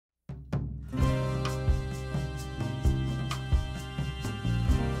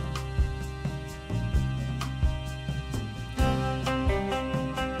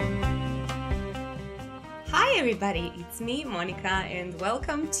everybody, it's me, Monica, and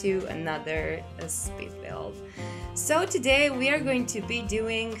welcome to another speed build. So today we are going to be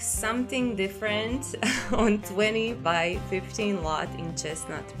doing something different on 20 by 15 lot in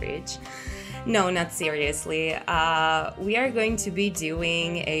Chestnut Ridge. No, not seriously. We are going to be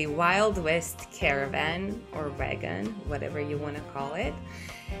doing a Wild West caravan or wagon, whatever you want to call it.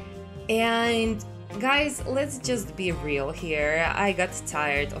 And guys, let's just be real here. I got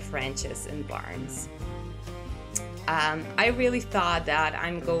tired of ranches and barns. I really thought that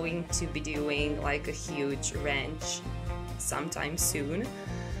I'm going to be doing like a huge ranch sometime soon,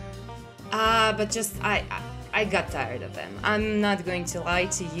 but just I got tired of them. I'm not going to lie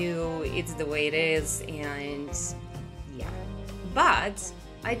to you, it's the way it is, and yeah. But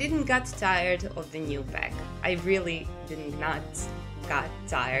I didn't get tired of the new pack. I really did not got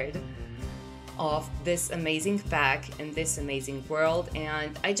tired of this amazing pack and this amazing world,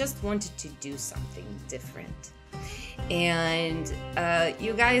 and I just wanted to do something different. And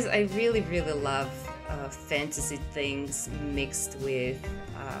you guys, I really love fantasy things mixed with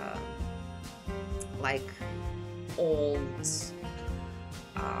like old,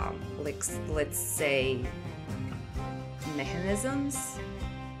 like let's say mechanisms.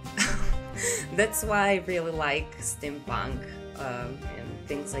 That's why I really like steampunk and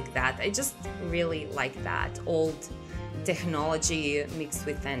things like that. I just really like that old technology mixed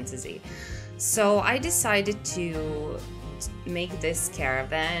with fantasy. So I decided to make this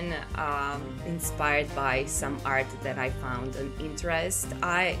caravan inspired by some art that I found on Pinterest.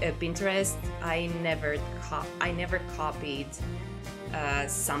 I never copied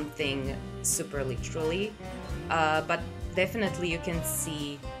something super literally, but definitely you can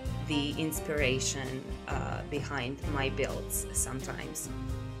see the inspiration behind my builds sometimes.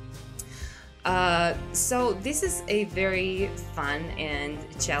 So this is a very fun and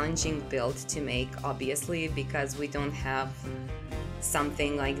challenging build to make, obviously, because we don't have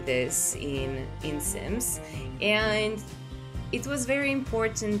something like this in Sims, and it was very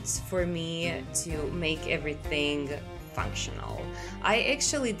important for me to make everything functional. I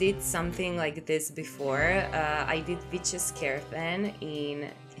actually did something like this before. I did Witch's Caravan in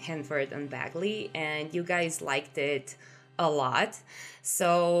Hanford and Bagley, and you guys liked it a lot.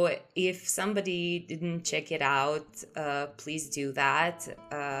 So if somebody didn't check it out, please do that.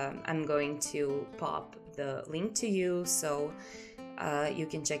 I'm going to pop the link to you so you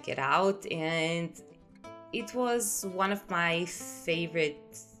can check it out. And it was one of my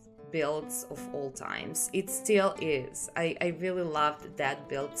favorite builds of all times. It still is. I really loved that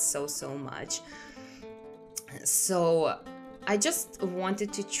build so much. So I just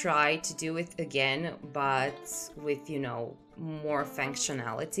wanted to try to do it again, but with, you know, more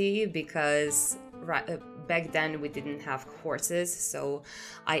functionality, because back then we didn't have horses, so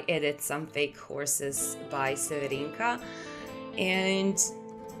I added some fake horses by Severinka. And,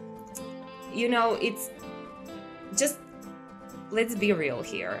 you know, it's just, let's be real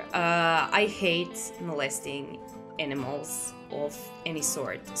here. I hate molesting animals of any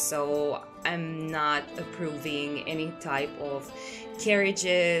sort, so I'm not approving any type of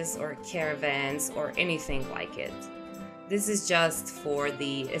carriages or caravans or anything like it. This is just for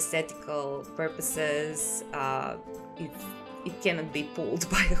the aesthetical purposes. It cannot be pulled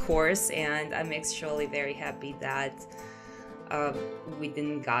by a horse, and I'm actually very happy that we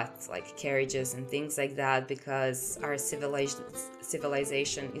didn't got like carriages and things like that, because our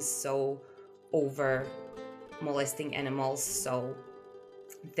civilization is so over molesting animals, so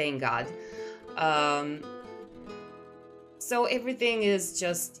thank God. So everything is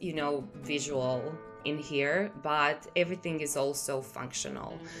just, you know, visual in here, but everything is also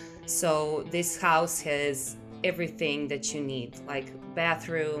functional. So this house has everything that you need, like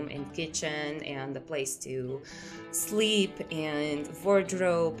bathroom and kitchen and a place to sleep and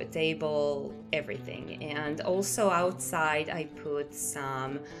wardrobe, a table, everything. And also outside I put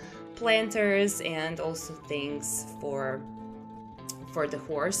some planters and also things for the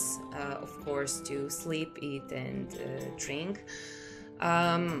horse, of course, to sleep, eat, and drink.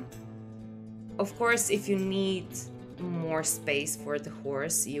 Of course, if you need more space for the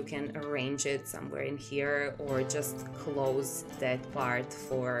horse, you can arrange it somewhere in here, or just close that part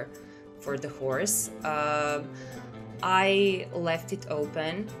for the horse. I left it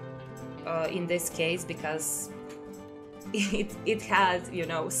open in this case because it had, you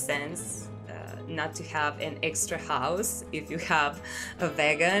know, sense not to have an extra house if you have a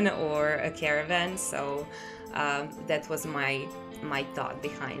wagon or a caravan. So that was my thought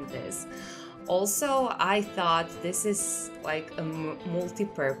behind this. Also, I thought this is like a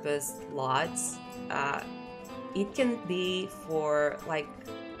multi-purpose lot. It can be for like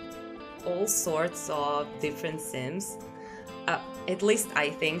all sorts of different sims. At least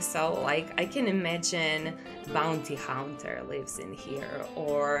I think so. Like, I can imagine bounty hunter lives in here,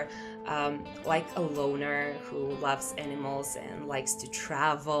 or like a loner who loves animals and likes to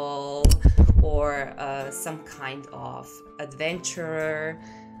travel, or some kind of adventurer,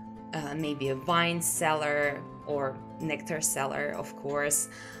 maybe a wine cellar or nectar seller, of course.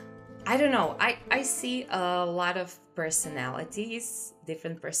 I don't know. I see a lot of personalities,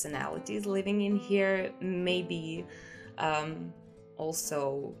 different personalities living in here. Maybe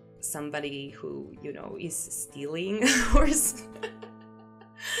also somebody who, you know, is stealing or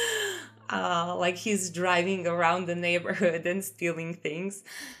like he's driving around the neighborhood and stealing things.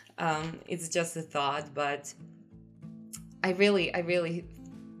 It's just a thought, but I really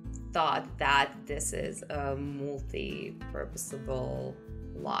thought that this is a multi-purposable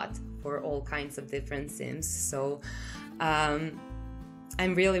lot for all kinds of different sims. So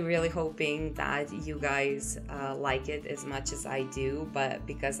I'm really hoping that you guys like it as much as I do, but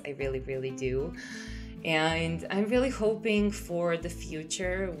because I really do. And I'm really hoping for the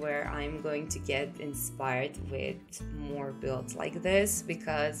future where I'm going to get inspired with more builds like this,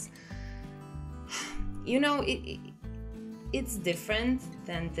 because, you know, it's different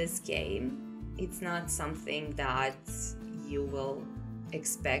than this game. It's not something that you will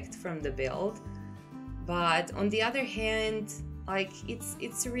expect from the build, but on the other hand, like,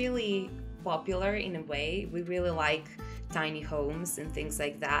 it's really popular in a way. We really like tiny homes and things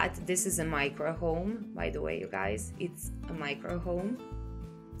like that. This is a micro home, by the way, you guys. It's a micro home.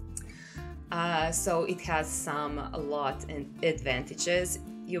 So it has a lot of advantages.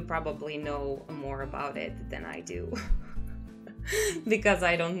 You probably know more about it than I do because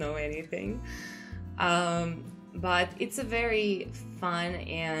I don't know anything. But it's a very fun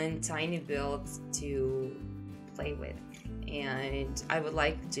and tiny build to play with, and I would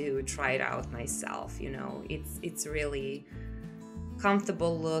like to try it out myself. You know, it's really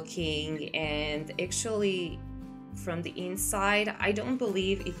comfortable looking, and actually from the inside I don't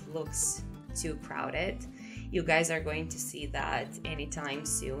believe it looks too crowded. You guys are going to see that anytime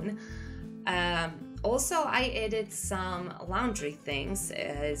soon. Also, I added some laundry things,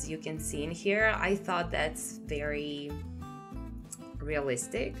 as you can see in here. I thought that's very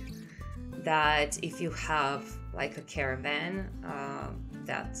realistic, that if you have like a caravan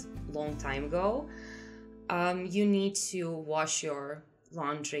that long time ago, you need to wash your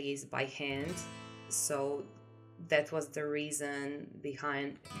laundries by hand. So that was the reason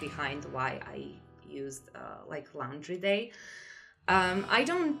behind why I used like laundry day. I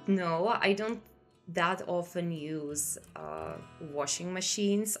don't know, I don't that often use washing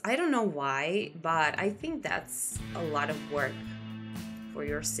machines. I don't know why, but I think that's a lot of work for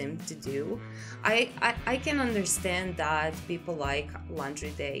your sim to do. I can understand that people like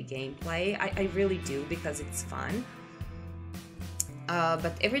laundry day gameplay. I really do, because it's fun.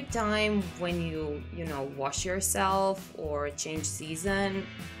 But every time when you know, wash yourself or change season,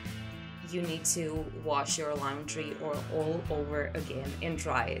 you need to wash your laundry or all over again and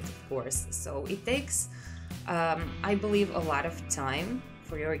dry it, of course. So it takes, I believe, a lot of time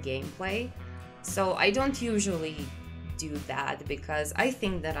for your gameplay. So I don't usually do that, because I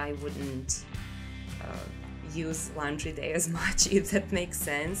think that I wouldn't use laundry day as much, if that makes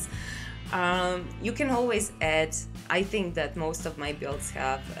sense. You can always add, I think that most of my builds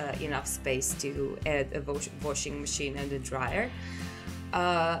have enough space to add a washing machine and a dryer.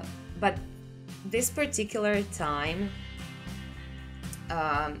 But this particular time,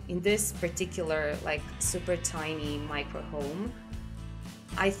 in this particular like super tiny micro home,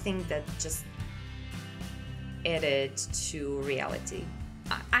 I think that just added to reality.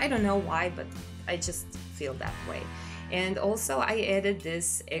 I don't know why, but I just feel that way. And also I added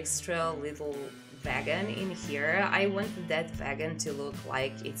this extra little wagon in here. I wanted that wagon to look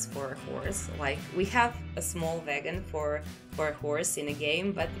like it's for a horse. Like, we have a small wagon for a horse in a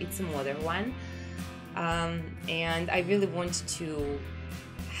game, but it's a modern one. And I really wanted to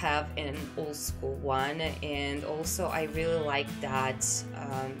have an old school one, and also I really like that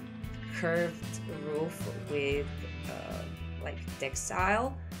curved roof with like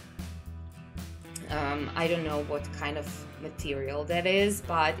textile. I don't know what kind of material that is,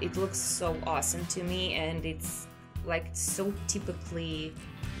 but it looks so awesome to me, and it's like so typically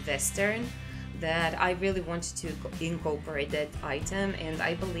Western that I really wanted to incorporate that item, and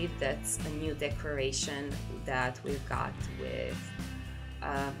I believe that's a new decoration that we've got with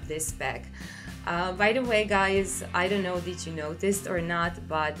this pack. By the way, guys, I don't know did you notice or not,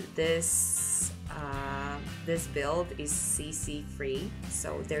 but this build is CC free,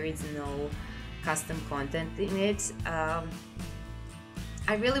 so there is no custom content in it.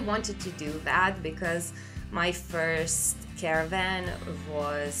 I really wanted to do that because my first caravan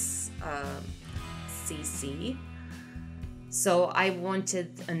was CC, so I wanted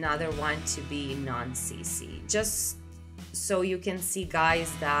another one to be non-CC, just so you can see, guys,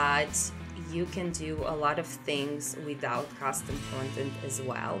 that you can do a lot of things without custom content as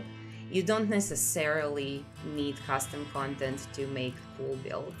well. You don't necessarily need custom content to make cool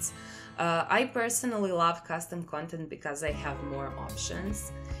builds. I personally love custom content because I have more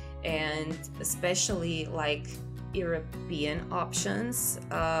options, and especially like European options.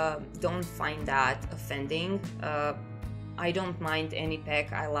 Don't find that offending. I don't mind any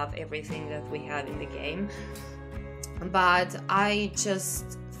pack. I love everything that we have in the game, but I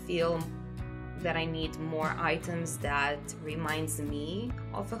just feel that I need more items that reminds me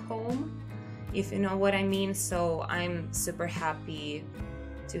of a home, if you know what I mean. So I'm super happy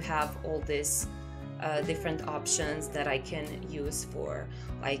to have all these different options that I can use for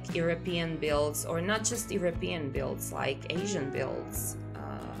like European builds, or not just European builds, like Asian builds,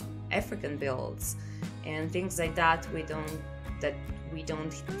 African builds, and things like that we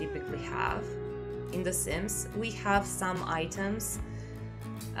don't typically have in The Sims. We have some items,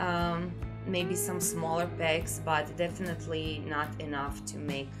 maybe some smaller packs, but definitely not enough to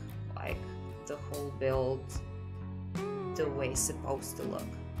make like the whole build the way it's supposed to look.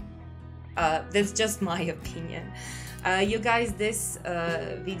 That's just my opinion. You guys, this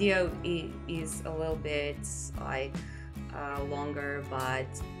video is a little bit like longer, but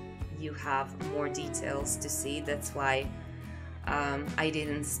you have more details to see. That's why I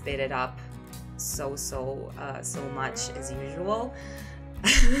didn't speed it up so much as usual.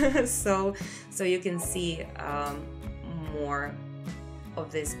 so you can see more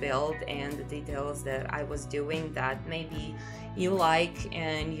of this build and the details that I was doing that maybe you like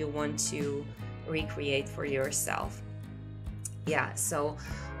and you want to recreate for yourself. Yeah, so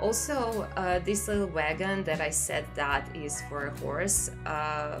also this little wagon that I said that is for a horse,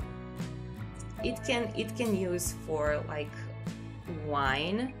 it can use for like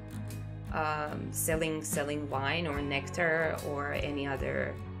wine, selling wine or nectar or any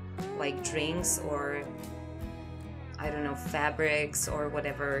other like drinks, or I don't know, fabrics or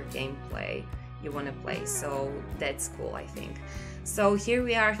whatever gameplay you want to play. So that's cool, I think. So here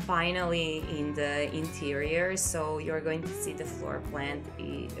we are finally in the interior. So you're going to see the floor plan.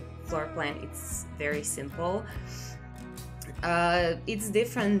 It's very simple. It's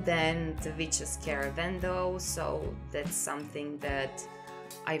different than the Witch's Caravan though, so that's something that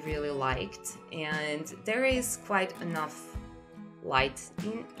I really liked. And there is quite enough light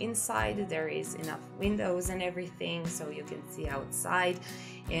inside, there is enough windows and everything, so you can see outside.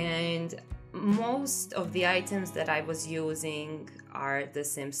 And most of the items that I was using are the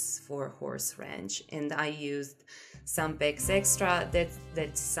Sims 4 Horse Ranch, and I used some packs extra.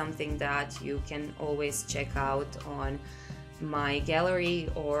 That's something that you can always check out on my gallery,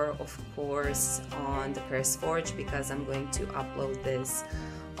 or of course on the CurseForge, because I'm going to upload this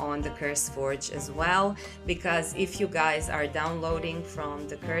on the CurseForge as well, because if you guys are downloading from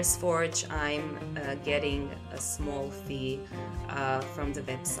the CurseForge, I'm getting a small fee from the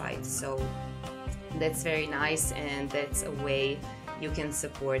website, so that's very nice, and that's a way you can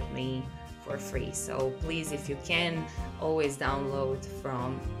support me for free. So please, if you can, always download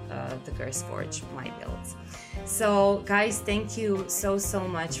from the CurseForge my builds. So guys, thank you so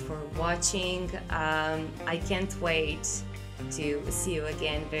much for watching. I can't wait to see you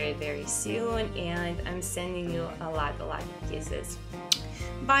again very soon, and I'm sending you a lot of kisses.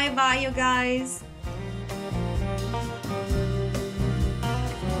 Bye you guys.